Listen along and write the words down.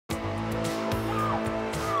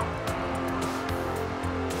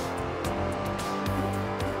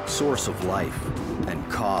source of life and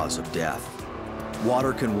cause of death.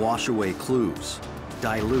 Water can wash away clues,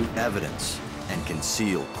 dilute evidence, and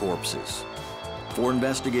conceal corpses. For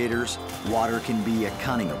investigators, water can be a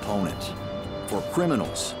cunning opponent. For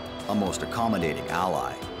criminals, a most accommodating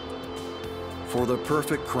ally. For the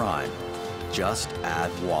perfect crime, just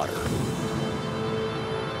add water.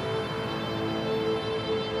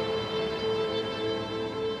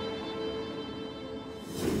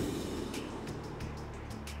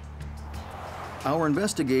 Our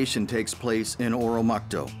investigation takes place in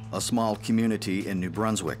Oromocto, a small community in New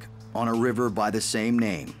Brunswick, on a river by the same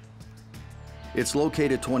name. It's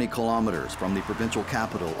located 20 kilometers from the provincial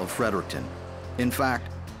capital of Fredericton. In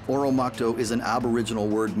fact, Oromocto is an Aboriginal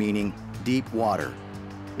word meaning deep water.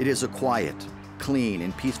 It is a quiet, clean,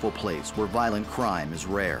 and peaceful place where violent crime is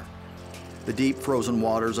rare. The deep frozen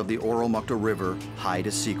waters of the Oromocto River hide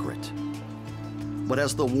a secret. But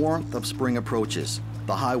as the warmth of spring approaches,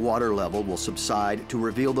 the high water level will subside to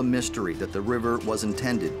reveal the mystery that the river was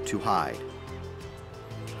intended to hide.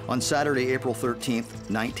 On Saturday, April 13th,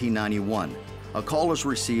 1991, a call is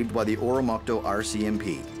received by the Oromocto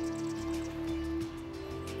RCMP.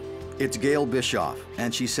 It's Gail Bischoff,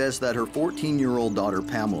 and she says that her 14-year-old daughter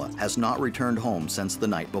Pamela has not returned home since the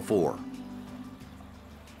night before.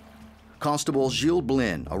 Constable Gilles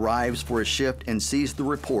Blin arrives for his shift and sees the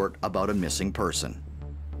report about a missing person.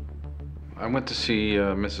 I went to see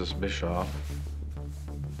Mrs. Bischoff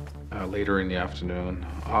later in the afternoon,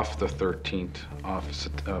 off the 13th of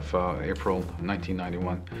April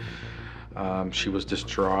 1991. She was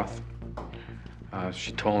distraught.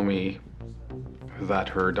 She told me that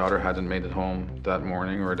her daughter hadn't made it home that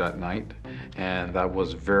morning or that night, and that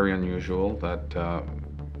was very unusual, that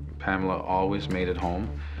Pamela always made it home,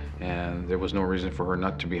 and there was no reason for her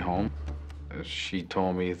not to be home. She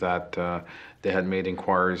told me that they had made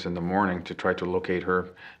inquiries in the morning to try to locate her,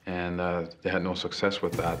 and they had no success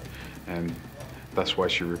with that, and that's why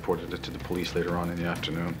she reported it to the police later on in the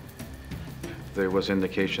afternoon. There was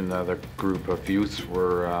indication that a group of youths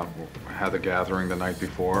had a gathering the night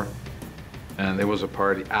before, and there was a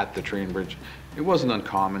party at the train bridge. It wasn't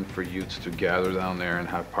uncommon for youths to gather down there and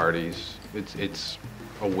have parties. It's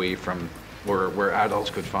away from where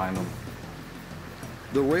adults could find them.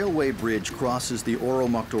 The railway bridge crosses the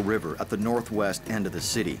Oromocto River at the northwest end of the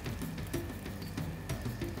city.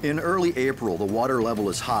 In early April, the water level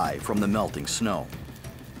is high from the melting snow.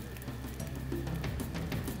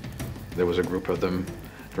 There was a group of them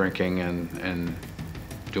drinking and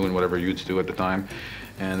doing whatever youths do at the time.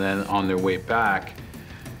 And then on their way back,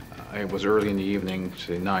 it was early in the evening,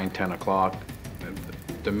 say 9, 10 o'clock,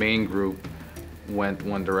 the main group went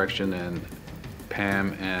one direction and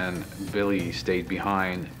Pam and Billy stayed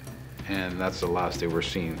behind, and that's the last they were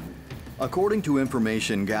seen. According to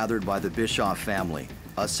information gathered by the Bischoff family,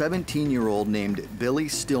 a 17-year-old named Billy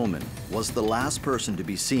Stillman was the last person to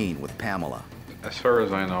be seen with Pamela. As far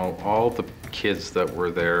as I know, all the kids that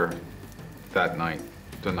were there that night,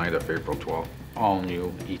 the night of April 12th, all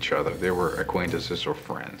knew each other. They were acquaintances or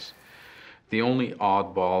friends. The only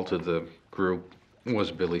oddball to the group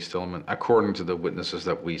was Billy Stillman, according to the witnesses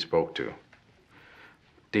that we spoke to.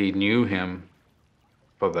 They knew him,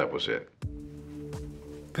 but that was it.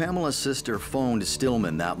 Pamela's sister phoned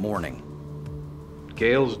Stillman that morning.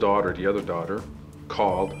 Gail's daughter, the other daughter,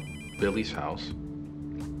 called Billy's house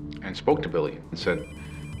and spoke to Billy and said,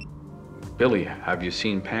 "Billy, have you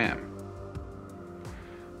seen Pam?"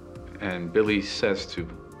 And Billy says to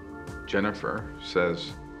Jennifer,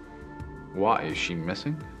 says, "Why, is she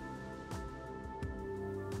missing?"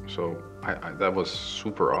 So that was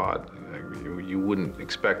super odd. You wouldn't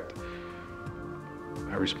expect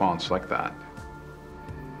a response like that.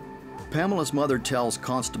 Pamela's mother tells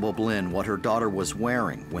Constable Blin what her daughter was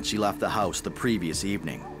wearing when she left the house the previous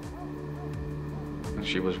evening.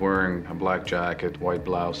 She was wearing a black jacket, white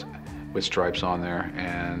blouse with stripes on there,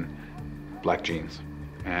 and black jeans,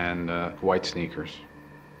 and white sneakers.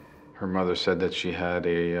 Her mother said that she had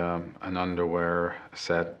an underwear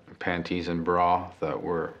set, panties and bra that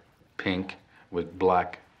were pink with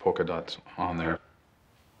black polka dots on there.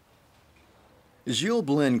 Gilles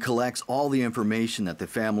Blin collects all the information that the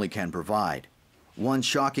family can provide. One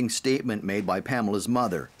shocking statement made by Pamela's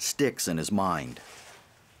mother sticks in his mind.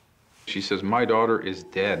 She says, "My daughter is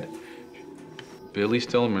dead. Billy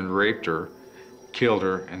Stillman raped her, killed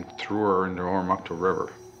her, and threw her in the Oromocto River."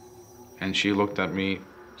 And she looked at me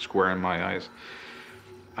square in my eyes.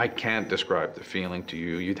 I can't describe the feeling to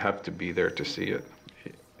you. You'd have to be there to see it.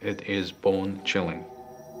 It is bone-chilling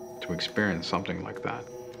to experience something like that.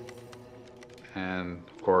 And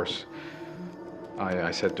of course,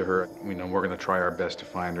 I said to her, you know, we're going to try our best to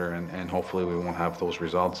find her, and hopefully we won't have those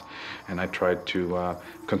results. And I tried to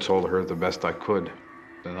console her the best I could.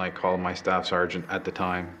 And I called my staff sergeant at the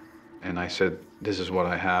time, and I said, this is what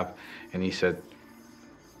I have. And he said,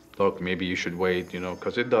 look, maybe you should wait, you know,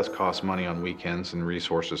 because it does cost money on weekends and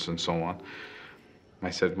resources and so on.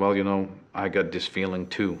 I said, well, you know, I got this feeling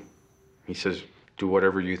too. He says, do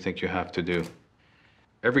whatever you think you have to do.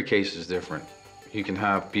 Every case is different. You can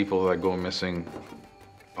have people that go missing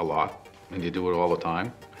a lot, and you do it all the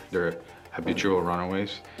time. They're habitual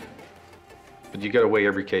runaways. But you gotta weigh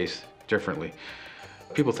every case differently.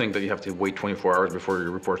 People think that you have to wait 24 hours before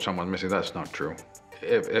you report someone missing. That's not true.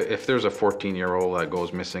 If there's a 14-year-old that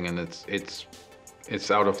goes missing and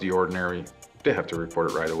it's out of the ordinary, they have to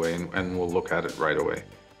report it right away, and we'll look at it right away.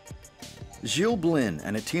 Gilles Blin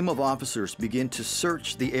and a team of officers begin to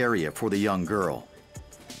search the area for the young girl.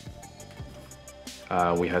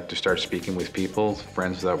 We had to start speaking with people,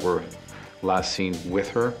 friends that were last seen with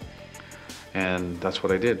her, and that's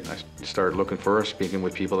what I did. I started looking for her, speaking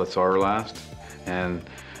with people that saw her last, and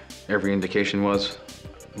every indication was,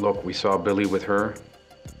 look, we saw Billy with her,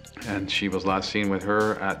 and she was last seen with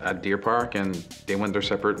her at Deer Park, and they went their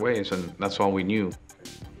separate ways, and that's all we knew.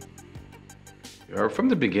 From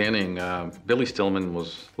the beginning, Billy Stillman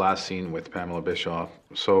was last seen with Pamela Bischoff,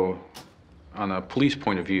 so on a police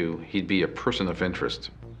point of view, he'd be a person of interest.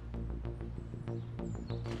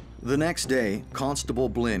 The next day, Constable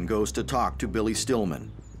Blin goes to talk to Billy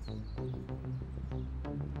Stillman.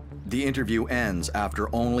 The interview ends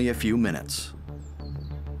after only a few minutes.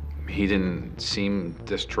 He didn't seem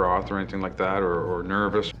distraught or anything like that, or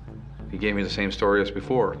nervous. He gave me the same story as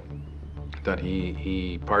before, that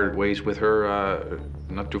he parted ways with her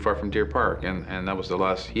not too far from Deer Park, and that was the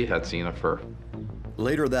last he had seen of her.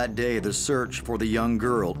 Later that day, the search for the young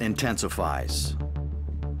girl intensifies.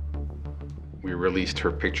 We released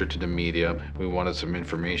her picture to the media. We wanted some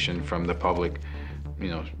information from the public, you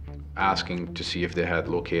know, asking to see if they had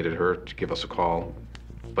located her, to give us a call.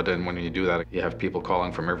 But then when you do that, you have people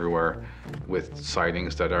calling from everywhere with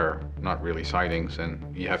sightings that are not really sightings,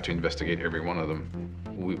 and you have to investigate every one of them.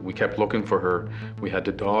 We kept looking for her. We had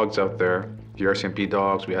the dogs out there, the RCMP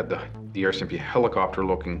dogs. We had the RCMP helicopter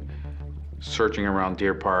searching around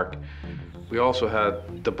Deer Park. We also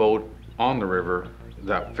had the boat on the river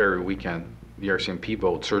that very weekend, the RCMP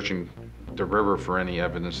boat, searching the river for any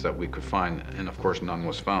evidence that we could find, and of course none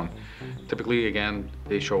was found. Typically, again,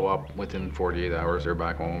 they show up within 48 hours, they're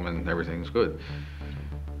back home and everything's good.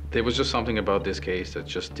 There was just something about this case that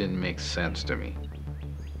just didn't make sense to me.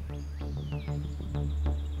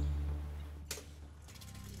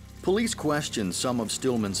 Police questioned some of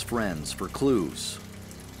Stillman's friends for clues.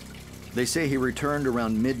 They say he returned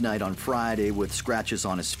around midnight on Friday with scratches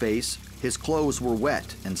on his face. His clothes were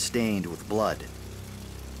wet and stained with blood.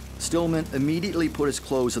 Stillman immediately put his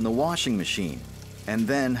clothes in the washing machine and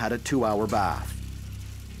then had a 2-hour bath.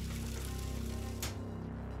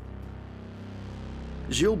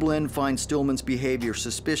 Gilles Blin finds Stillman's behavior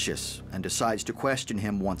suspicious and decides to question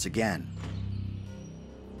him once again.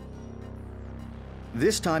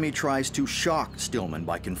 This time he tries to shock Stillman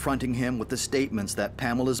by confronting him with the statements that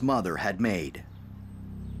Pamela's mother had made.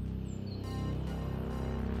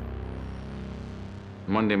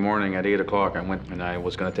 Monday morning at 8 o'clock, I went and I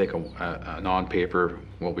was going to take an on-paper,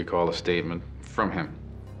 what we call a statement, from him.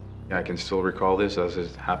 I can still recall this as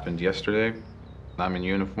it happened yesterday. I'm in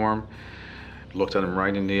uniform, looked at him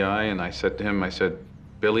right in the eye, and I said to him, I said,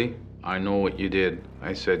 Billy, I know what you did.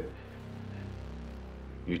 I said,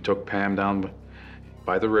 you took Pam down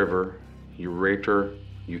by the river, you raped her,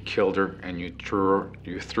 you killed her, and you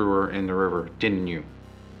threw her in the river, didn't you?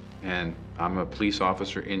 And I'm a police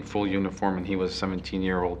officer in full uniform, and he was a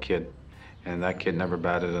 17-year-old kid. And that kid never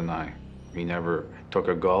batted an eye. He never took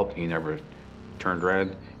a gulp, he never turned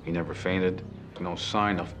red, he never fainted. No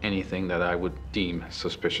sign of anything that I would deem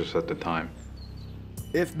suspicious at the time.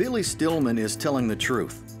 If Billy Stillman is telling the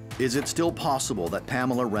truth, is it still possible that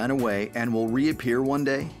Pamela ran away and will reappear one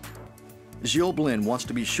day? Gilles Blin wants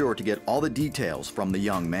to be sure to get all the details from the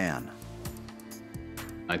young man.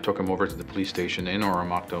 I took him over to the police station in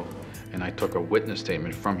Oromocto, and I took a witness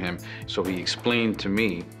statement from him. So he explained to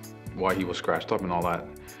me why he was scratched up and all that.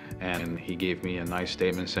 And he gave me a nice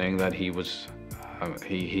statement saying that he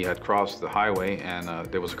had crossed the highway, and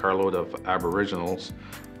there was a carload of Aboriginals,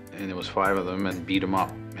 and there was 5 of them, and beat him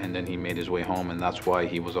up. And then he made his way home, and that's why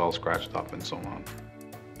he was all scratched up and so on.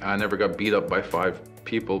 I never got beat up by 5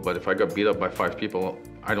 people, but if I got beat up by 5 people,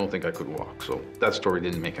 I don't think I could walk. So that story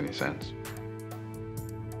didn't make any sense.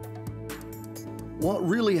 What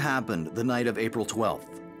really happened the night of April 12th?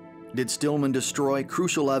 Did Stillman destroy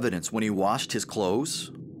crucial evidence when he washed his clothes?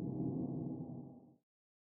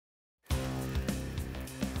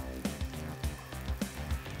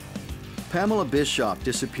 Pamela Bischoff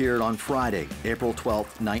disappeared on Friday, April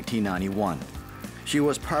 12, 1991. She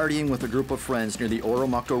was partying with a group of friends near the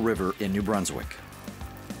Oromocto River in New Brunswick.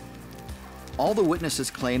 All the witnesses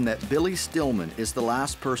claim that Billy Stillman is the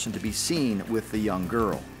last person to be seen with the young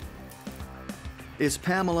girl. Is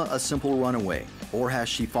Pamela a simple runaway, or has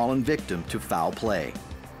she fallen victim to foul play?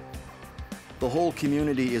 The whole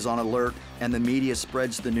community is on alert, and the media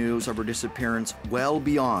spreads the news of her disappearance well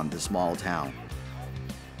beyond the small town.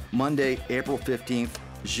 Monday, April 15th,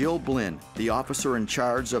 Gilles Blin, the officer in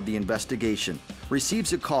charge of the investigation,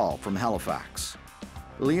 receives a call from Halifax.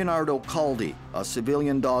 Leonardo Caldi, a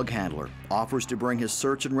civilian dog handler, offers to bring his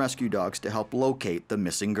search and rescue dogs to help locate the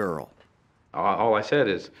missing girl. All I said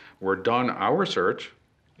is, we're done our search.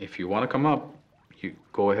 If you want to come up, you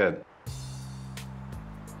go ahead.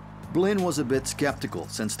 Blin was a bit skeptical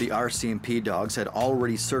since the RCMP dogs had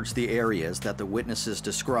already searched the areas that the witnesses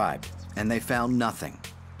described, and they found nothing.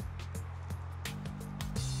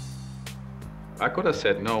 I could have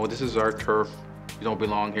said, no, this is our turf. You don't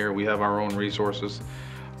belong here. We have our own resources.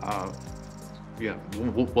 Yeah,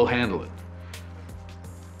 we'll handle it.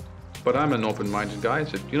 But I'm an open-minded guy. I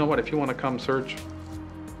said, you know what, if you want to come search,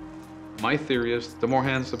 my theory is the more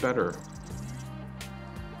hands, the better.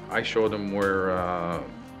 I showed them where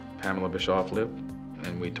Pamela Bischoff lived,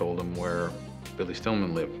 and we told them where Billy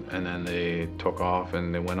Stillman lived. And then they took off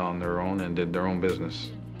and they went on their own and did their own business.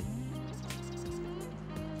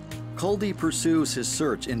 Caldi pursues his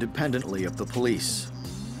search independently of the police.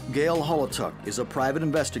 Gail Holotuk is a private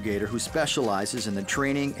investigator who specializes in the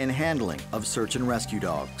training and handling of search and rescue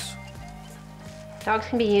dogs. Dogs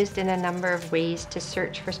can be used in a number of ways to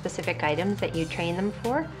search for specific items that you train them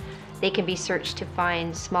for. They can be searched to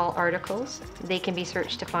find small articles. They can be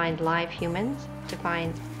searched to find live humans, to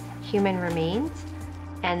find human remains.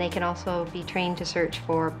 And they can also be trained to search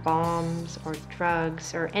for bombs or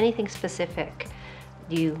drugs or anything specific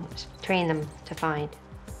you train them to find.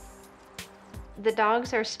 The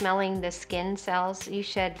dogs are smelling the skin cells. You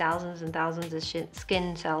shed thousands and thousands of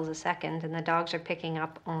skin cells a second, and the dogs are picking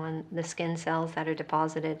up on the skin cells that are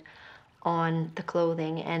deposited on the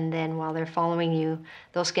clothing, and then while they're following you,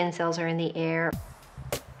 those skin cells are in the air.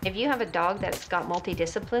 If you have a dog that's got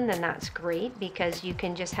multidiscipline, then that's great, because you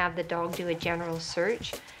can just have the dog do a general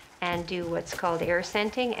search and do what's called air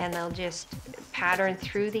scenting, and they'll just pattern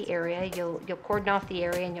through the area. You'll cordon off the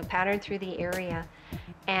area and you'll pattern through the area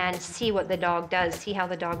and see what the dog does, see how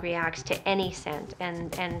the dog reacts to any scent,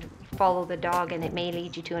 and follow the dog, and it may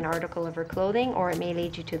lead you to an article of her clothing, or it may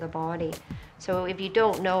lead you to the body. So if you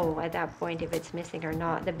don't know at that point if it's missing or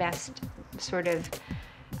not, the best sort of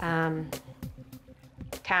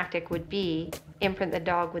tactic would be imprint the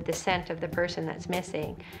dog with the scent of the person that's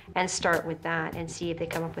missing and start with that and see if they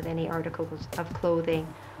come up with any articles of clothing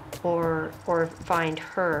or find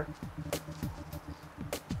her.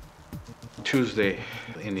 Tuesday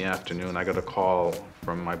in the afternoon, I got a call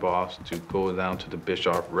from my boss to go down to the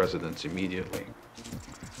Bischoff residence immediately.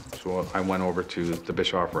 So I went over to the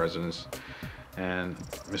Bischoff residence, and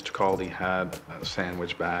Mr. Caldi had a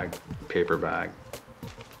sandwich bag, paper bag.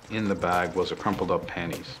 In the bag was a crumpled up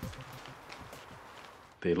panties.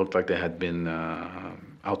 They looked like they had been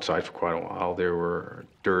outside for quite a while. They were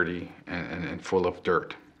dirty and full of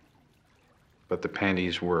dirt. But the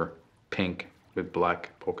panties were pink with black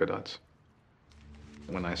polka dots.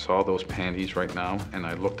 When I saw those panties right now, and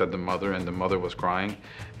I looked at the mother, and the mother was crying,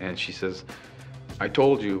 and she says, I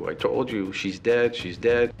told you, she's dead, she's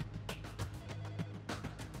dead.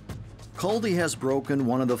 Caldi has broken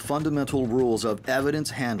one of the fundamental rules of evidence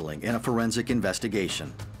handling in a forensic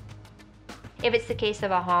investigation. If it's the case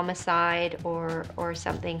of a homicide or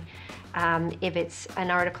something, if it's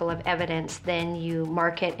an article of evidence, then you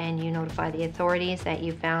mark it and you notify the authorities that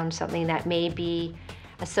you found something that may be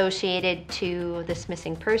associated to this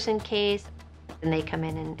missing person case, and they come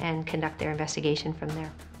in and conduct their investigation from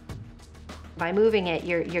there. By moving it,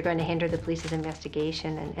 you're going to hinder the police's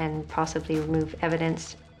investigation and possibly remove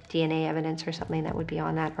evidence, DNA evidence or something that would be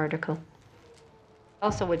on that article.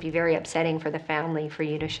 Also would be very upsetting for the family for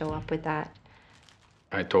you to show up with that.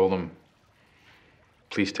 I told them,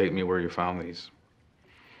 please take me where you found these.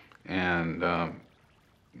 And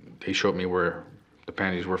they showed me where the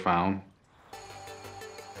panties were found.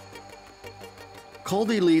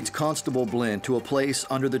 Caldi leads Constable Blin to a place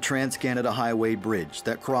under the Trans-Canada Highway Bridge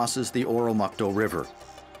that crosses the Oromocto River.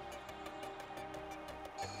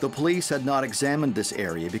 The police had not examined this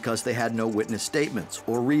area because they had no witness statements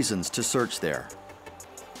or reasons to search there.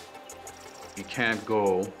 You can't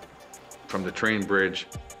go from the train bridge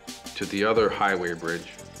to the other highway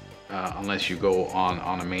bridge, unless you go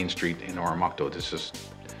on a main street in Oromocto. This is,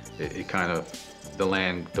 it kind of, the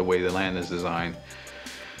way the land is designed,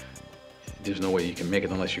 there's no way you can make it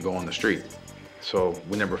unless you go on the street. So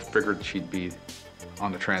we never figured she'd be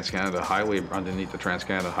on the Trans-Canada Highway, underneath the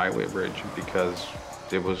Trans-Canada Highway bridge, because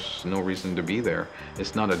there was no reason to be there.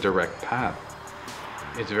 It's not a direct path.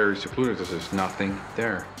 It's very secluded because there's nothing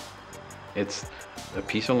there. It's a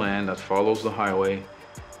piece of land that follows the highway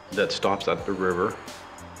that stops at the river.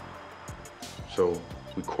 So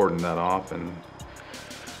we cordoned that off,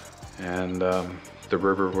 and the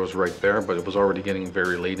river was right there, but it was already getting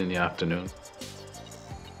very late in the afternoon.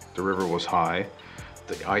 The river was high,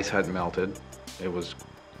 the ice had melted, it was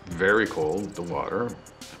very cold, the water,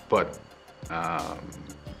 but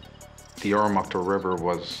the Oromocto River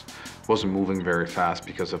wasn't moving very fast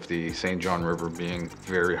because of the St. John River being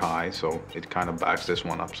very high, so it kind of backs this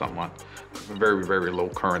one up somewhat. Very, very low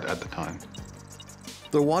current at the time.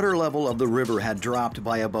 The water level of the river had dropped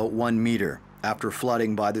by about 1 meter after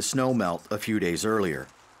flooding by the snowmelt a few days earlier.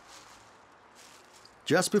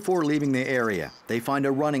 Just before leaving the area, they find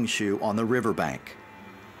a running shoe on the riverbank.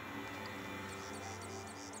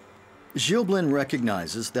 Gilblin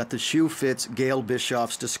recognizes that the shoe fits Gail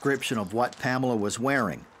Bischoff's description of what Pamela was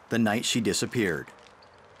wearing the night she disappeared.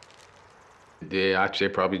 They actually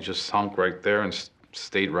probably just sunk right there and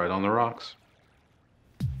stayed right on the rocks.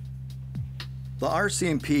 The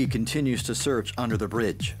RCMP continues to search under the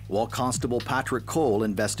bridge, while Constable Patrick Cole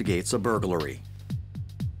investigates a burglary.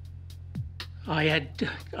 I had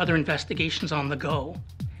other investigations on the go,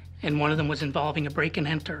 and one of them was involving a break and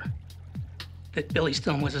enter that Billy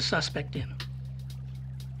Stillman was a suspect in.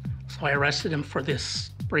 So I arrested him for this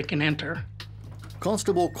break and enter.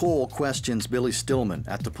 Constable Cole questions Billy Stillman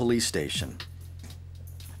at the police station.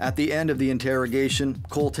 At the end of the interrogation,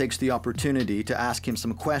 Cole takes the opportunity to ask him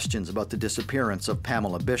some questions about the disappearance of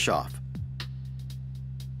Pamela Bischoff.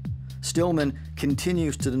 Stillman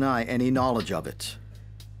continues to deny any knowledge of it.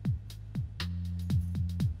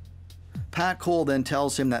 Pat Cole then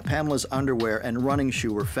tells him that Pamela's underwear and running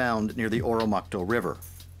shoe were found near the Oromocto River.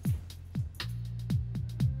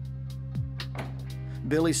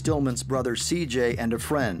 Billy Stillman's brother CJ and a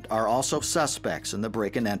friend are also suspects in the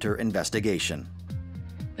break-and-enter investigation.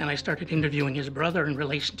 Then I started interviewing his brother in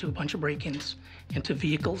relation to a bunch of break-ins into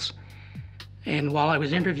vehicles. And while I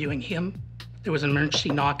was interviewing him, there was an emergency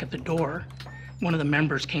knock at the door. One of the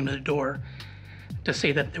members came to the door to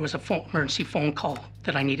say that there was an emergency phone call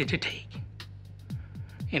that I needed to take.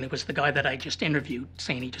 And it was the guy that I just interviewed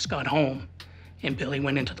saying he just got home, and Billy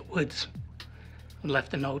went into the woods and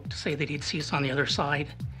left a note to say that he'd see us on the other side.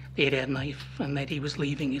 They had a knife and that he was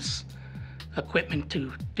leaving his equipment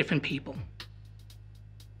to different people.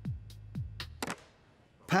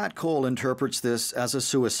 Pat Cole interprets this as a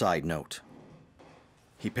suicide note.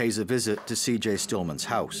 He pays a visit to C.J. Stillman's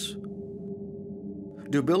house.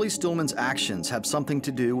 Do Billy Stillman's actions have something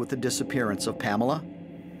to do with the disappearance of Pamela?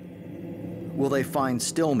 Will they find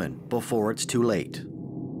Stillman before it's too late?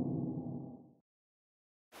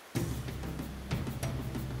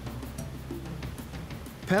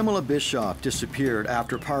 Pamela Bischoff disappeared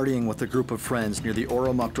after partying with a group of friends near the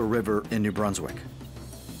Oromocto River in New Brunswick.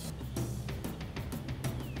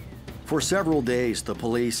 For several days, the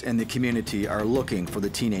police and the community are looking for the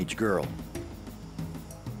teenage girl.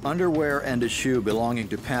 Underwear and a shoe belonging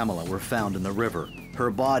to Pamela were found in the river.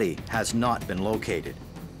 Her body has not been located.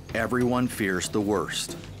 Everyone fears the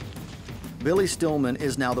worst. Billy Stillman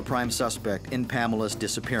is now the prime suspect in Pamela's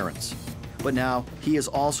disappearance. But now he has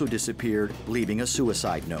also disappeared, leaving a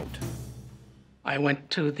suicide note. I went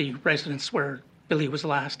to the residence where Billy was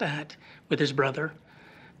last at with his brother,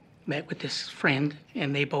 met with his friend,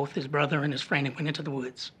 and they both, his brother and his friend, went into the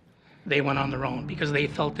woods. They went on their own because they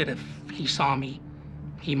felt that if he saw me,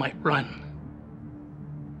 he might run.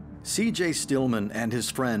 C.J. Stillman and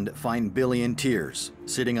his friend find Billy in tears,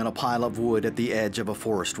 sitting on a pile of wood at the edge of a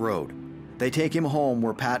forest road. They take him home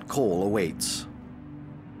where Pat Cole awaits.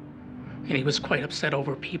 And he was quite upset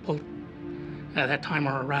over people at that time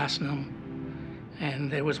were harassing him.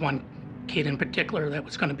 And there was one kid in particular that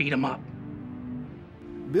was going to beat him up.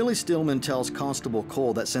 Billy Stillman tells Constable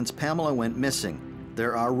Cole that since Pamela went missing,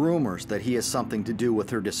 there are rumors that he has something to do with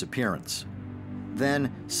her disappearance.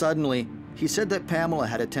 Then, suddenly, he said that Pamela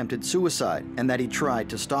had attempted suicide and that he tried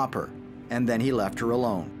to stop her, and then he left her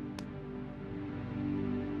alone.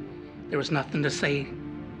 There was nothing to say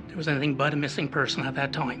there was anything but a missing person at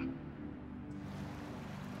that time.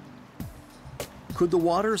 Could the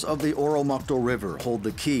waters of the Oromocto River hold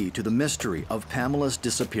the key to the mystery of Pamela's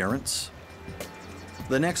disappearance?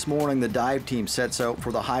 The next morning, the dive team sets out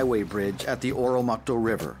for the highway bridge at the Oromocto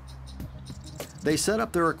River. They set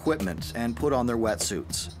up their equipment and put on their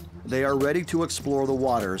wetsuits. They are ready to explore the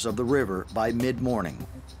waters of the river by mid-morning.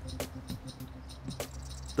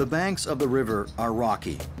 The banks of the river are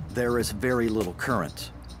rocky. There is very little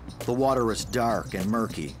current. The water is dark and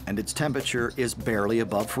murky, and its temperature is barely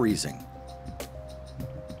above freezing.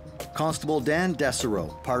 Constable Dan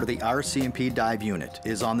Dessereau, part of the RCMP dive unit,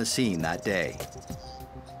 is on the scene that day.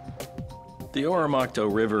 The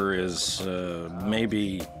Oromocto River is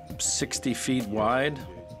maybe 60 feet wide,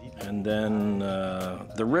 and then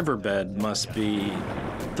the riverbed must be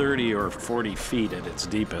 30 or 40 feet at its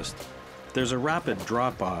deepest. There's a rapid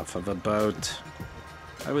drop-off of about,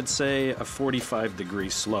 I would say, a 45-degree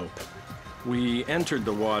slope. We entered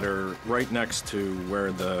the water right next to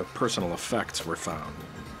where the personal effects were found.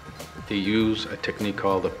 They use a technique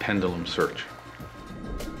called a pendulum search.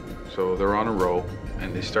 So they're on a rope,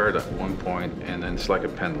 and they start at one point, and then it's like a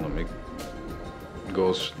pendulum. It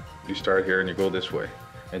goes, you start here and you go this way,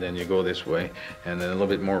 and then you go this way, and then a little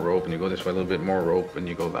bit more rope, and you go this way, a little bit more rope, and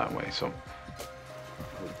you go that way. So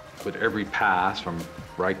with every pass from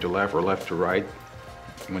right to left or left to right,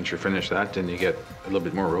 once you finish that, then you get a little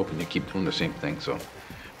bit more rope, and you keep doing the same thing. So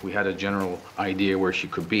we had a general idea where she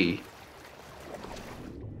could be.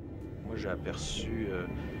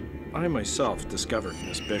 I myself discovered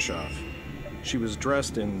Miss Bischoff. She was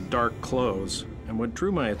dressed in dark clothes, and what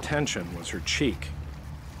drew my attention was her cheek.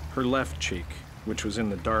 Her left cheek, which was in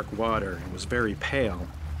the dark water and was very pale,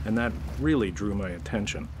 and that really drew my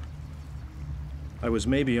attention. I was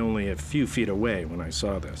maybe only a few feet away when I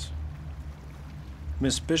saw this.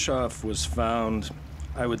 Miss Bischoff was found,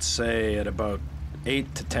 I would say, at about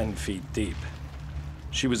 8 to 10 feet deep.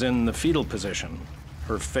 She was in the fetal position,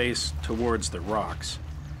 her face towards the rocks,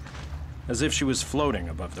 as if she was floating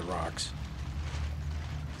above the rocks.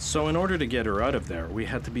 So in order to get her out of there, we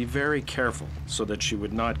had to be very careful so that she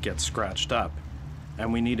would not get scratched up,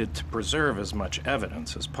 and we needed to preserve as much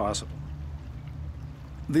evidence as possible.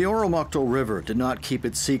 The Oromocto River did not keep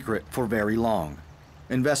its secret for very long.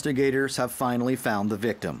 Investigators have finally found the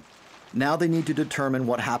victim. Now they need to determine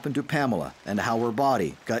what happened to Pamela and how her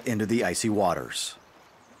body got into the icy waters.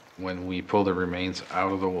 When we pulled the remains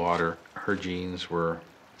out of the water, her jeans were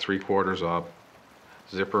 3/4 up,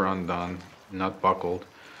 zipper undone, nut buckled,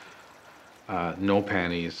 no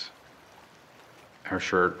panties. Her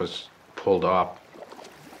shirt was pulled up.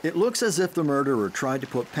 It looks as if the murderer tried to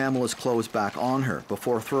put Pamela's clothes back on her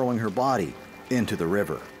before throwing her body into the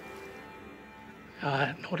river.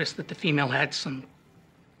 Noticed that the female had some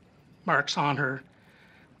marks on her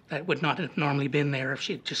that would not have normally been there if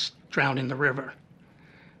she had just drowned in the river.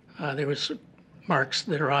 There was marks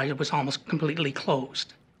that her eye was almost completely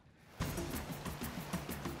closed.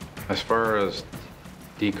 As far as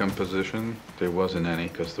decomposition, there wasn't any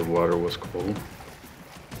because the water was cold.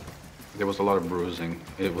 There was a lot of bruising.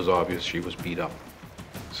 It was obvious she was beat up.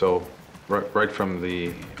 So right from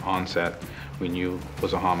the onset, we knew it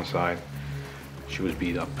was a homicide. She was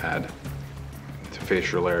beat up bad. The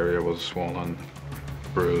facial area was swollen,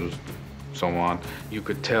 bruised, so on. You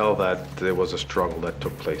could tell that there was a struggle that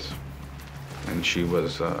took place. And she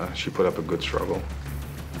put up a good struggle.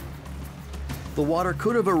 The water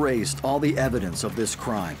could have erased all the evidence of this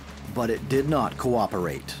crime, but it did not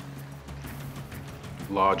cooperate.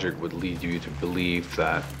 Logic would lead you to believe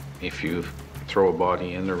that if you throw a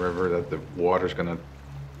body in the river, that the water's gonna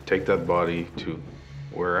take that body to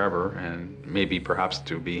wherever, and maybe perhaps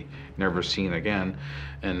to be never seen again.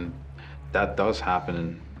 And that does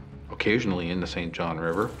happen occasionally in the St. John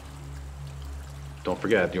River. Don't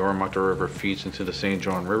forget, the Oromocto River feeds into the St.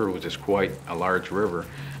 John River, which is quite a large river,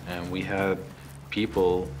 and we had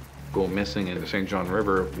people go missing in the St. John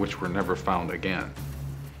River which were never found again.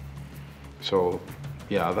 So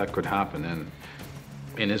yeah, that could happen, and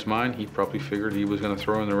in his mind he probably figured he was going to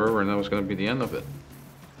throw in the river and that was going to be the end of it,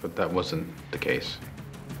 but that wasn't the case.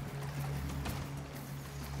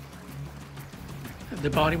 The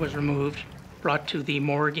body was removed, brought to the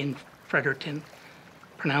morgue in Fredericton,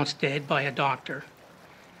 pronounced dead by a doctor.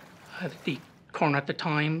 The coroner at the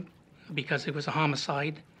time, because it was a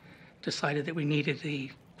homicide, decided that we needed the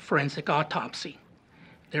forensic autopsy.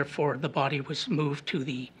 Therefore, the body was moved to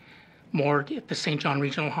the morgue at the St. John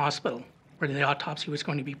Regional Hospital, where the autopsy was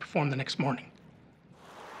going to be performed the next morning.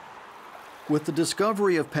 With the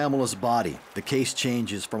discovery of Pamela's body, the case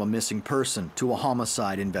changes from a missing person to a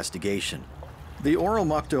homicide investigation. The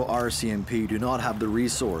Oromocto RCMP do not have the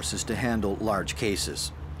resources to handle large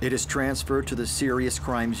cases. It is transferred to the Serious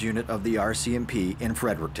Crimes Unit of the RCMP in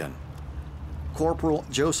Fredericton. Corporal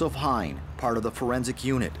Joseph Hine, part of the forensic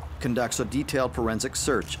unit, conducts a detailed forensic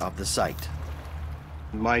search of the site.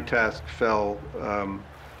 My task fell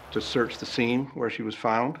to search the scene where she was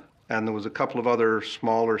found, and there was a couple of other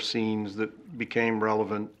smaller scenes that became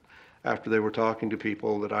relevant after they were talking to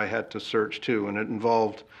people that I had to search too, and it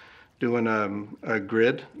involved doing a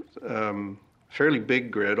grid, fairly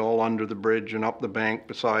big grid, all under the bridge and up the bank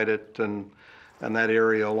beside it, and that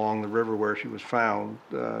area along the river where she was found.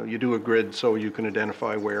 You do a grid so you can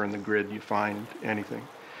identify where in the grid you find anything.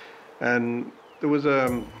 And there was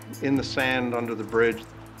in the sand under the bridge,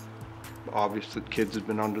 obvious that kids had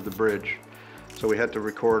been under the bridge, so we had to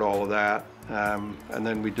record all of that. And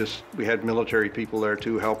then we had military people there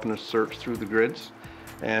too helping us search through the grids,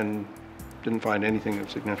 and didn't find anything of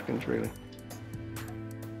significance really.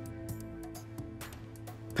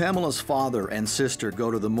 Pamela's father and sister go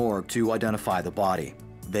to the morgue to identify the body.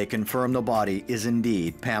 They confirm the body is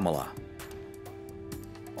indeed Pamela.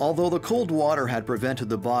 Although the cold water had prevented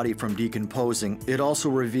the body from decomposing, it also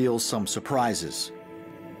reveals some surprises.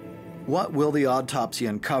 What will the autopsy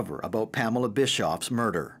uncover about Pamela Bischoff's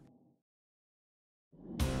murder?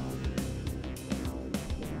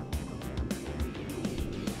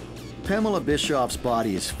 Pamela Bischoff's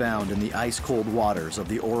body is found in the ice-cold waters of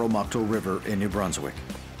the Oromocto River in New Brunswick.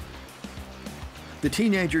 The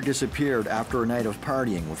teenager disappeared after a night of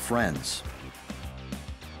partying with friends.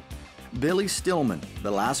 Billy Stillman,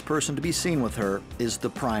 the last person to be seen with her, is the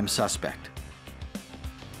prime suspect.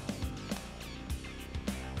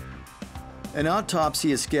 An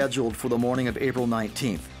autopsy is scheduled for the morning of April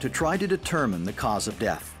 19th to try to determine the cause of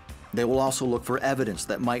death. They will also look for evidence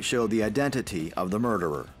that might show the identity of the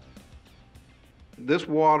murderer. This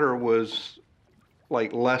water was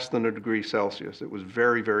like less than 1 degree Celsius. It was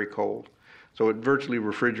very, very cold. So it virtually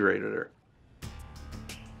refrigerated her.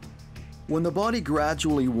 When the body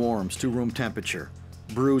gradually warms to room temperature,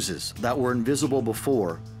 bruises that were invisible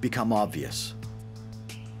before become obvious.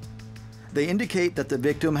 They indicate that the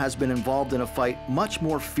victim has been involved in a fight much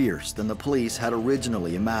more fierce than the police had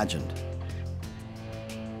originally imagined.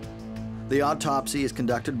 The autopsy is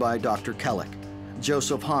conducted by Dr. Kellick.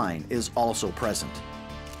 Joseph Hine is also present.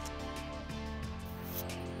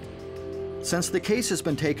 Since the case has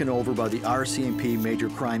been taken over by the RCMP Major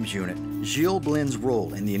Crimes Unit, Gilles Blin's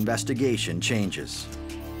role in the investigation changes.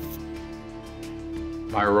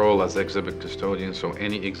 My role as exhibit custodian, so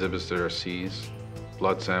any exhibits that are seized,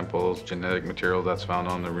 blood samples, genetic material that's found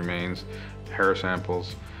on the remains, hair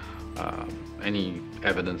samples, any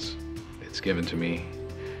evidence, it's given to me.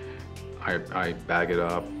 I bag it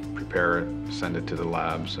up, prepare it, send it to the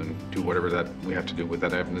labs, and do whatever that we have to do with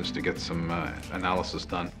that evidence to get some analysis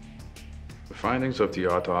done. The findings of the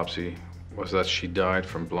autopsy was that she died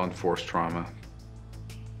from blunt force trauma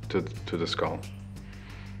to the skull,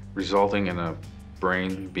 resulting in a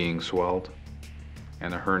brain being swelled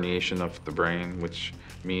and a herniation of the brain, which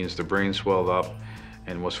means the brain swelled up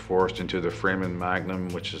and was forced into the foramen magnum,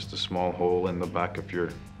 which is the small hole in the back of your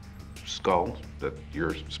skull that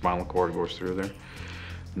your spinal cord goes through there.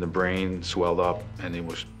 And the brain swelled up and it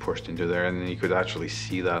was pushed into there, and you could actually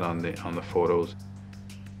see that on the photos.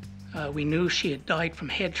 We knew she had died from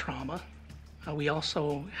head trauma. We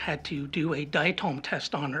also had to do a diatom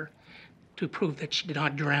test on her to prove that she did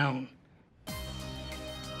not drown.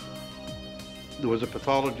 There was a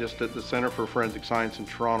pathologist at the Center for Forensic Science in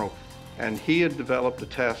Toronto, and he had developed a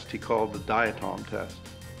test he called the diatom test,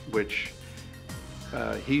 which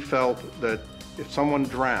he felt that if someone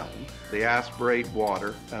drowned, they aspirate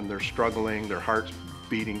water and they're struggling, their heart's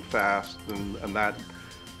beating fast, and that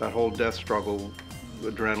whole death struggle,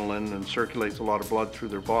 adrenaline, and circulates a lot of blood through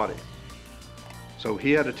their body. So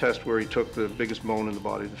he had a test where he took the biggest bone in the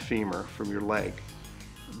body, the femur, from your leg,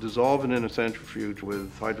 dissolve it in a centrifuge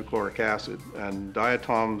with hydrochloric acid, and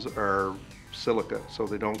diatoms are silica, so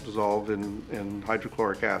they don't dissolve in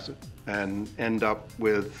hydrochloric acid, and end up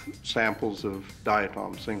with samples of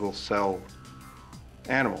diatoms, single cell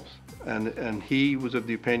animals. And he was of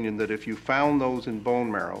the opinion that if you found those in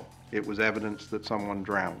bone marrow, it was evidence that someone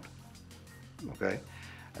drowned, okay?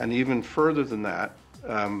 And even further than that,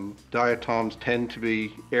 diatoms tend to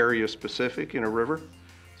be area specific in a river.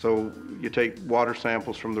 So you take water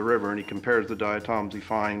samples from the river and he compares the diatoms he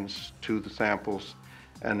finds to the samples,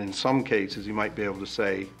 and in some cases he might be able to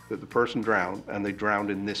say that the person drowned and they drowned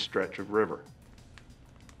in this stretch of river.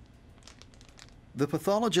 The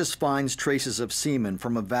pathologist finds traces of semen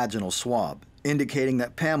from a vaginal swab, indicating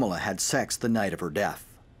that Pamela had sex the night of her death.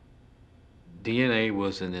 DNA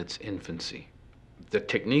was in its infancy. The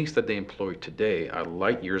techniques that they employ today are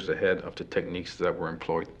light years ahead of the techniques that were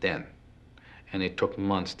employed then. And it took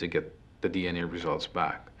months to get the DNA results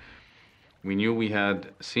back. We knew we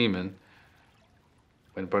had semen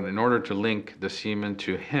But in order to link the semen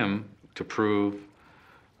to him to prove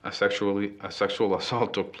a sexual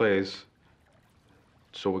assault took place,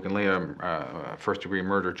 so we can lay a first-degree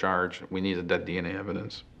murder charge, we needed that DNA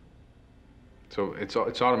evidence. So it's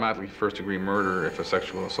automatically first-degree murder if a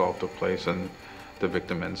sexual assault took place and the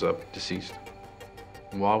victim ends up deceased.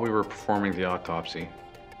 While we were performing the autopsy,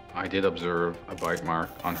 I did observe a bite mark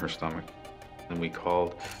on her stomach, and we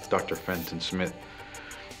called Dr. Fenton Smith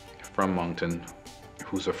from Moncton,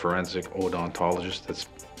 who's a forensic odontologist. That's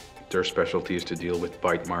their specialty is to deal with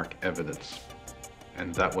bite mark evidence.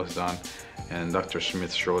 And that was done, and Dr.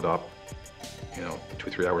 Smith showed up, 2 or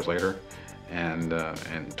 3 hours later, and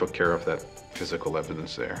took care of that physical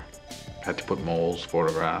evidence there. Had to put molds,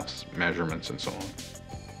 photographs, measurements, and so on.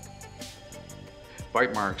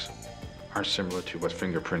 Bite marks are similar to what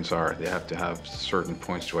fingerprints are. They have to have certain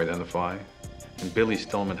points to identify. And Billy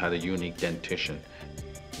Stillman had a unique dentition.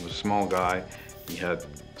 He was a small guy, he had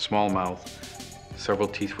a small mouth, several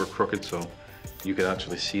teeth were crooked, so you could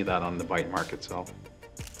actually see that on the bite mark itself.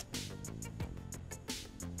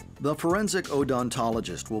 The forensic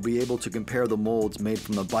odontologist will be able to compare the molds made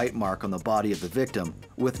from the bite mark on the body of the victim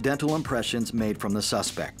with dental impressions made from the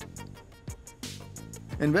suspect.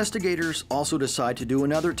 Investigators also decide to do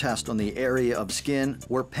another test on the area of skin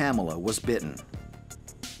where Pamela was bitten.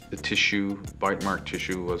 The tissue, bite mark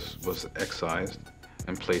tissue, was excised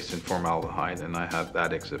and placed in formaldehyde, and I had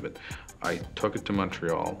that exhibit. I took it to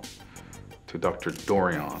Montreal to Dr.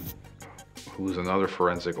 Dorion, who's another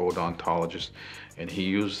forensic odontologist, and he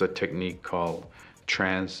used a technique called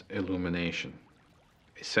trans-illumination.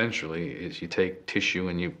 Essentially, is you take tissue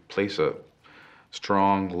and you place a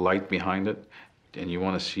strong light behind it, and you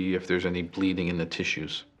want to see if there's any bleeding in the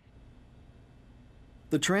tissues.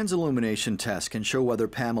 The transillumination test can show whether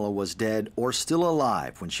Pamela was dead or still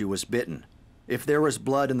alive when she was bitten. If there was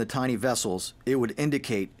blood in the tiny vessels, it would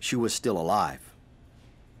indicate she was still alive.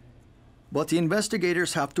 But the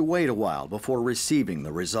investigators have to wait a while before receiving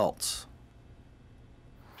the results.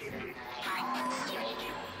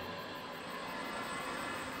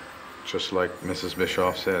 Just like Mrs.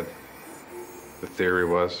 Bischoff said, the theory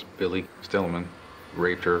was Billy Stillman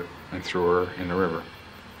raped her and threw her in the river.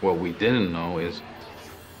 What we didn't know is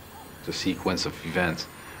the sequence of events.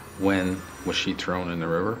 When was she thrown in the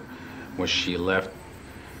river? Was she left?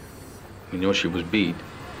 We know she was beat.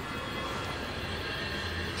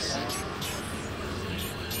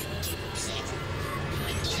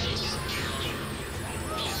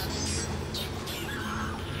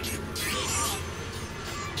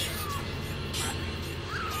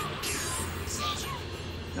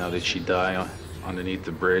 Now, did she die underneath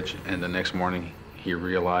the bridge, and the next morning he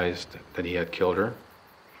realized that he had killed her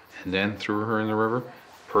and then threw her in the river?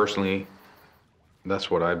 Personally, that's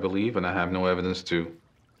what I believe, and I have no evidence to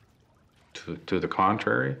the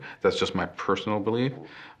contrary. That's just my personal belief.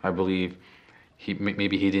 I believe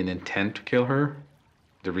maybe he didn't intend to kill her.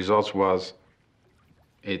 The results was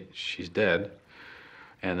she's dead.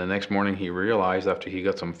 And the next morning he realized, after he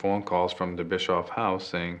got some phone calls from the Bischoff house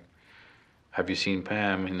saying, "Have you seen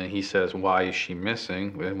Pam?" And then he says, "Why is she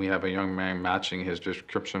missing?" And we have a young man matching his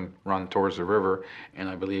description run towards the river. And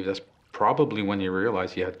I believe that's probably when he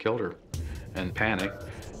realized he had killed her and panicked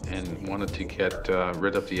and wanted to get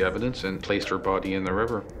rid of the evidence and placed her body in the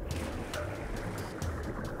river.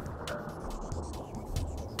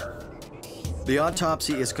 The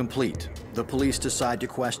autopsy is complete. The police decide to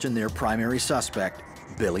question their primary suspect,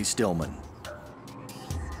 Billy Stillman.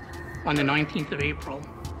 On the 19th of April,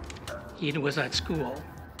 he was at school.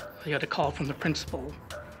 I got a call from the principal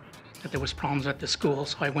that there was problems at the school,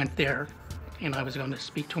 so I went there, and I was going to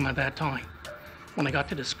speak to him at that time. When I got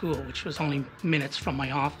to the school, which was only minutes from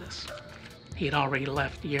my office, he had already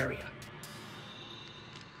left the area.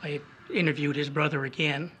 I interviewed his brother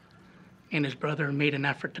again, and his brother made an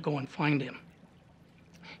effort to go and find him.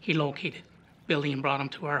 He located Billy and brought him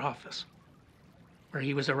to our office, where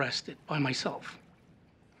he was arrested by myself.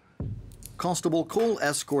 Constable Cole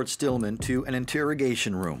escorts Stillman to an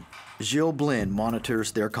interrogation room. Gilles Blin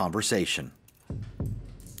monitors their conversation.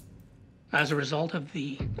 As a result of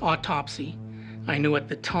the autopsy, I knew at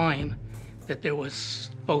the time that there was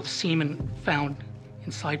both semen found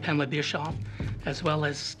inside Pamela Bischoff as well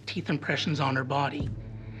as teeth impressions on her body.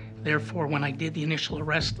 Therefore, when I did the initial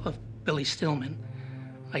arrest of Billy Stillman,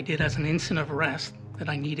 I did as an instant of arrest that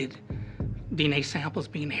I needed DNA samples,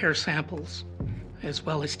 being hair samples, as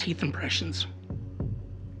well as teeth impressions.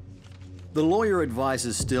 The lawyer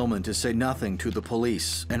advises Stillman to say nothing to the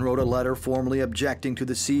police and wrote a letter formally objecting to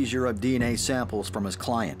the seizure of DNA samples from his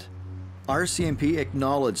client. RCMP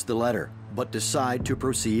acknowledged the letter, but decide to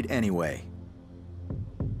proceed anyway.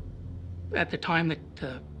 At the time that,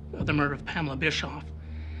 of the murder of Pamela Bischoff,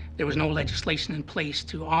 there was no legislation in place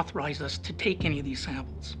to authorize us to take any of these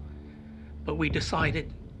samples. But we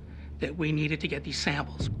decided that we needed to get these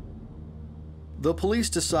samples. The police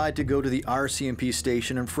decide to go to the RCMP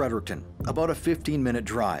station in Fredericton, about a 15-minute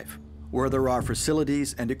drive, where there are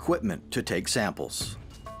facilities and equipment to take samples.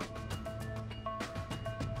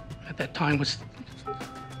 At that time,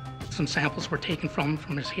 some samples were taken from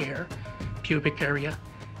his hair, pubic area,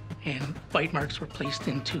 and bite marks were placed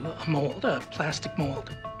into a mold, a plastic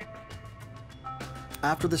mold.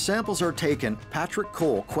 After the samples are taken, Patrick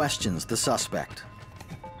Cole questions the suspect.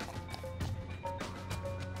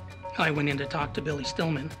 I went in to talk to Billy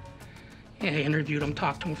Stillman, and I interviewed him,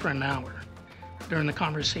 talked to him for an hour. During the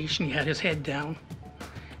conversation, he had his head down.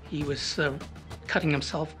 He was cutting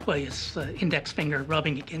himself by his index finger,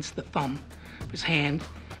 rubbing against the thumb of his hand.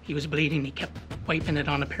 He was bleeding. He kept wiping it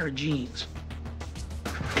on a pair of jeans.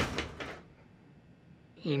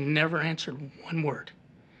 He never answered one word,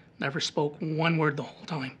 never spoke one word the whole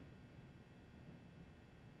time.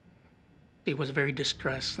 He was very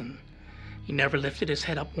distressed, and he never lifted his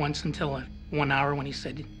head up once until 1 hour when he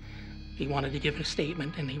said he wanted to give a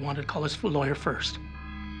statement and he wanted to call his lawyer first.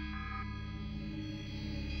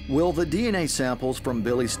 Will the DNA samples from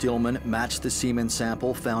Billy Stillman match the semen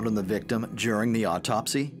sample found on the victim during the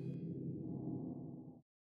autopsy?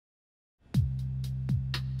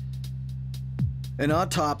 An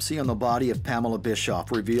autopsy on the body of Pamela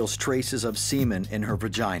Bischoff reveals traces of semen in her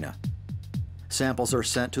vagina. Samples are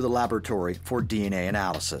sent to the laboratory for DNA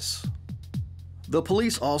analysis. The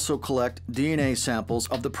police also collect DNA samples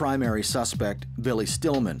of the primary suspect, Billy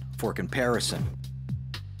Stillman, for comparison.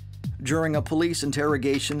 During a police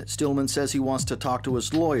interrogation, Stillman says he wants to talk to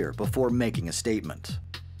his lawyer before making a statement.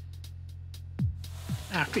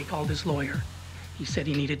 After he called his lawyer, he said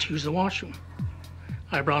he needed to use the washroom.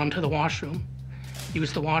 I brought him to the washroom,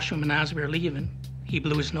 used the washroom, and as we were leaving, he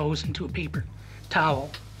blew his nose into a paper towel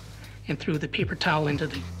and threw the paper towel into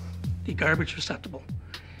the garbage receptacle.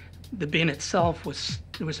 The bin itself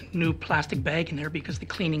there was a new plastic bag in there because the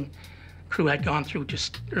cleaning crew had gone through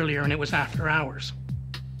just earlier and it was after hours.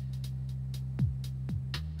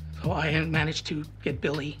 So I managed to get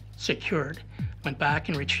Billy secured, went back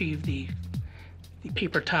and retrieved the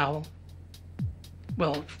paper towel.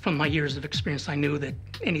 Well, from my years of experience, I knew that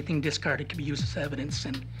anything discarded could be used as evidence,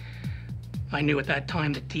 and I knew at that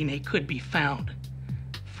time that DNA could be found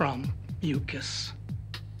from mucus,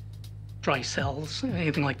 dry cells,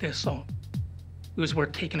 anything like this, so it was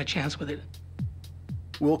worth taking a chance with it.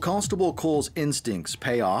 Will Constable Cole's instincts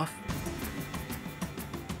pay off?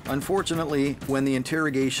 Unfortunately, when the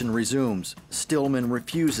interrogation resumes, Stillman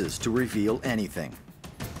refuses to reveal anything.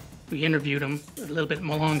 We interviewed him a little bit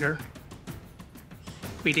longer.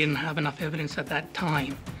 We didn't have enough evidence at that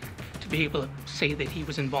time to be able to say that he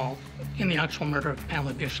was involved in the actual murder of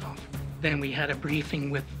Pamela Bischoff. Then we had a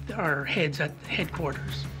briefing with our heads at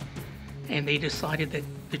headquarters, and they decided that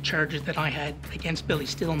the charges that I had against Billy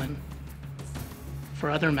Stillman for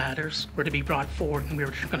other matters were to be brought forward, and we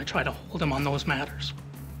were going to try to hold him on those matters.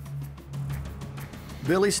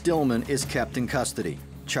 Billy Stillman is kept in custody,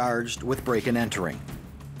 charged with break and entering.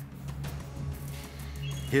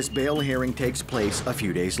 His bail hearing takes place a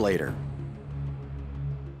few days later.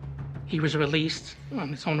 He was released on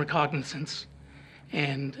his own recognizance,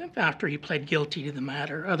 and after he pled guilty to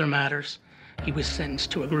the other matters, he was sentenced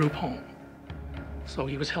to a group home. So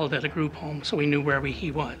he was held at a group home, so we knew where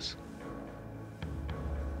he was.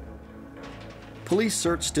 Police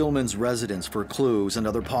search Stillman's residence for clues and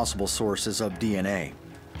other possible sources of DNA.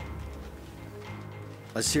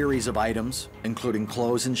 A series of items, including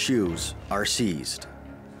clothes and shoes, are seized.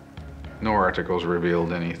 No articles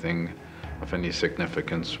revealed anything of any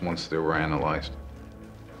significance once they were analyzed.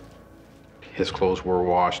 His clothes were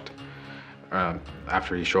washed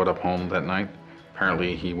after he showed up home that night.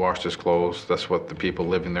 Apparently he washed his clothes. That's what the people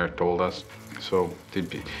living there told us. So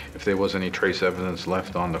if there was any trace evidence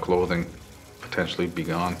left on the clothing, potentially be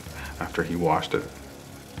gone after he washed it.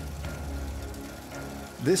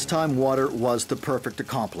 This time water was the perfect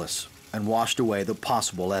accomplice and washed away the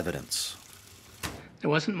possible evidence. There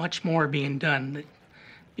wasn't much more being done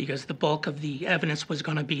because the bulk of the evidence was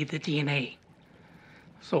going to be the DNA.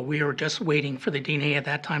 So we were just waiting for the DNA at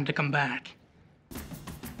that time to come back.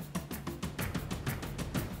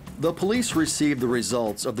 The police received the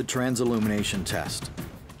results of the transillumination test.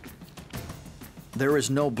 There is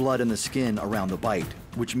no blood in the skin around the bite,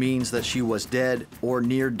 which means that she was dead or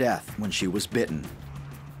near death when she was bitten.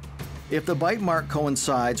 If the bite mark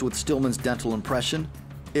coincides with Stillman's dental impression,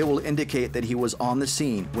 it will indicate that he was on the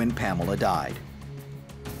scene when Pamela died.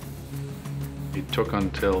 It took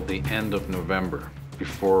until the end of November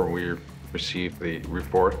before we received the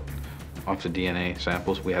report of the DNA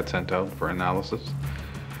samples we had sent out for analysis.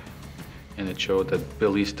 And it showed that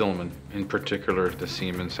Billy Stillman, in particular the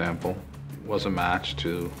semen sample, was a match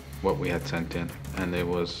to what we had sent in. And it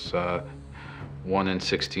was 1 in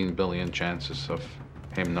 16 billion chances of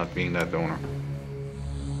him not being that donor.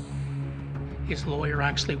 His lawyer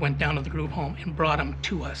actually went down to the group home and brought him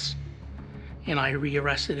to us. And I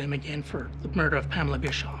rearrested him again for the murder of Pamela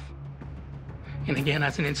Bischoff. And again,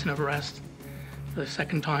 as an incident of arrest, for the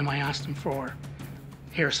second time I asked him for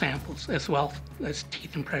hair samples as well as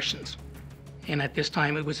teeth impressions. And at this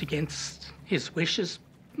time it was against his wishes,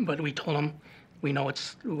 but we told him we know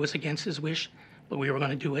it was against his wish, but we were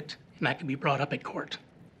going to do it, and that could be brought up at court.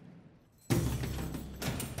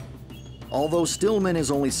 Although Stillman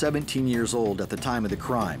is only 17 years old at the time of the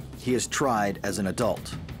crime, he is tried as an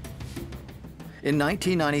adult. In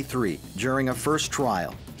 1993, during a first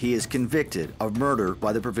trial, he is convicted of murder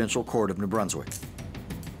by the Provincial Court of New Brunswick.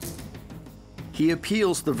 He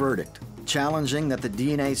appeals the verdict, challenging that the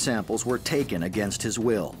DNA samples were taken against his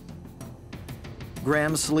will.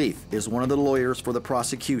 Graham Sleeth is one of the lawyers for the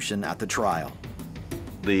prosecution at the trial.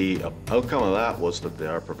 The outcome of that was that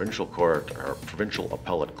our provincial court, our provincial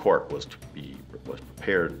appellate court, was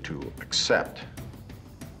prepared to accept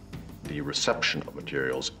the reception of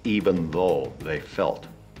materials, even though they felt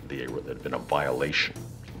there had been a violation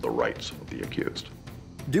of the rights of the accused.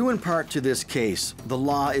 Due in part to this case, the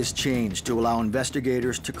law is changed to allow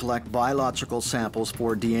investigators to collect biological samples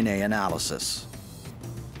for DNA analysis.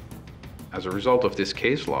 As a result of this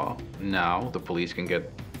case law, now the police can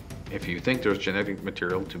get, if you think there's genetic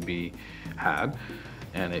material to be had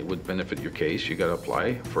and it would benefit your case, you got to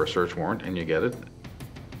apply for a search warrant and you get it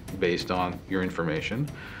based on your information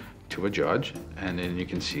to a judge, and then you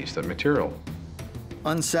can seize that material.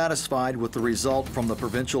 Unsatisfied with the result from the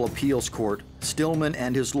Provincial Appeals Court, Stillman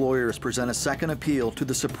and his lawyers present a second appeal to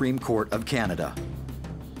the Supreme Court of Canada.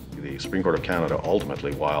 The Supreme Court of Canada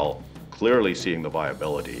ultimately, while clearly seeing the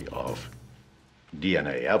viability of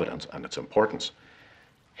DNA evidence and its importance,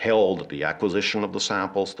 held the acquisition of the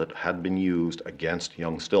samples that had been used against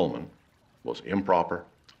young Stillman was improper,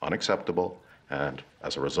 unacceptable, and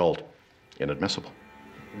as a result, inadmissible.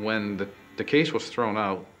 When the case was thrown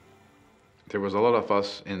out, there was a lot of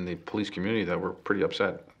us in the police community that were pretty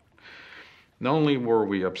upset. Not only were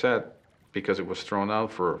we upset because it was thrown out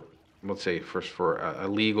for, let's say, for a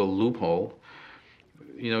legal loophole,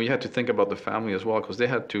 you know, you had to think about the family as well, because they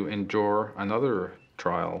had to endure another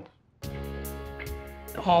trial.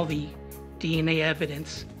 All the DNA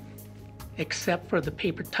evidence, except for the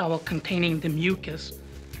paper towel containing the mucus,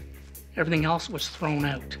 everything else was thrown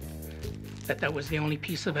out. That was the only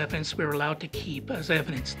piece of evidence we were allowed to keep as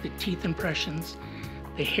evidence. The teeth impressions,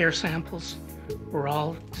 the hair samples were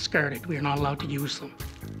all discarded. We are not allowed to use them.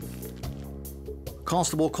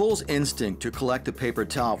 Constable Cole's instinct to collect the paper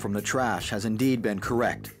towel from the trash has indeed been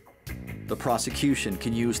correct. The prosecution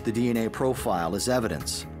can use the DNA profile as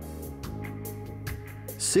evidence.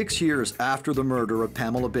 6 years after the murder of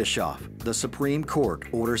Pamela Bischoff, the Supreme Court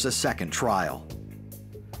orders a second trial.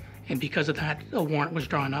 And because of that, a warrant was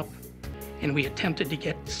drawn up, and we attempted to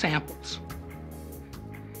get samples.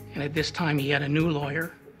 And at this time, he had a new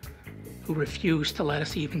lawyer who refused to let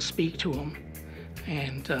us even speak to him.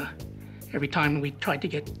 And every time we tried to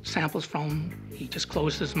get samples from him, he just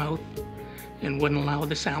closed his mouth and wouldn't allow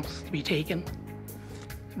the samples to be taken.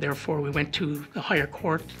 Therefore, we went to the higher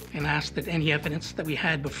court and asked that any evidence that we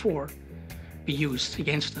had before be used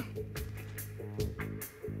against him.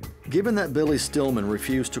 Given that Billy Stillman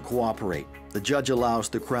refused to cooperate, the judge allows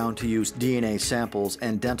the Crown to use DNA samples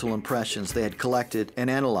and dental impressions they had collected and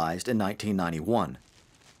analyzed in 1991.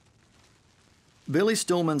 Billy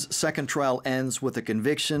Stillman's second trial ends with a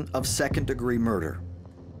conviction of second-degree murder.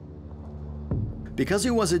 Because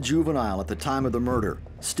he was a juvenile at the time of the murder,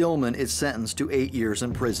 Stillman is sentenced to 8 years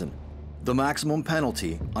in prison, the maximum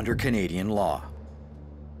penalty under Canadian law.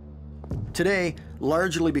 Today,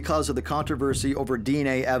 largely because of the controversy over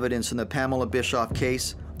DNA evidence in the Pamela Bischoff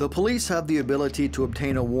case, the police have the ability to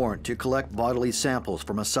obtain a warrant to collect bodily samples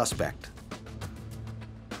from a suspect.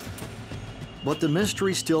 But the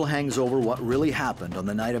mystery still hangs over what really happened on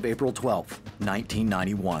the night of April 12,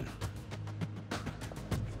 1991.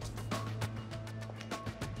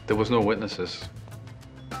 There was no witnesses.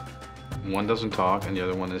 One doesn't talk and the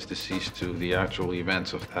other one is deceased to the actual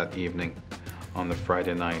events of that evening on the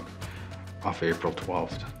Friday night of April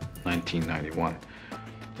 12th, 1991.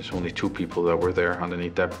 There's only 2 people that were there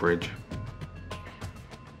underneath that bridge.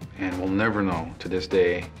 And we'll never know to this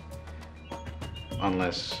day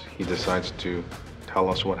unless he decides to tell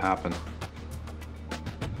us what happened.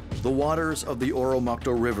 the waters of the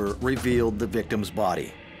Oromocto River revealed the victim's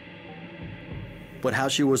body. But how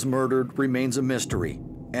she was murdered remains a mystery,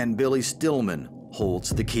 and Billy Stillman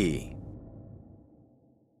holds the key.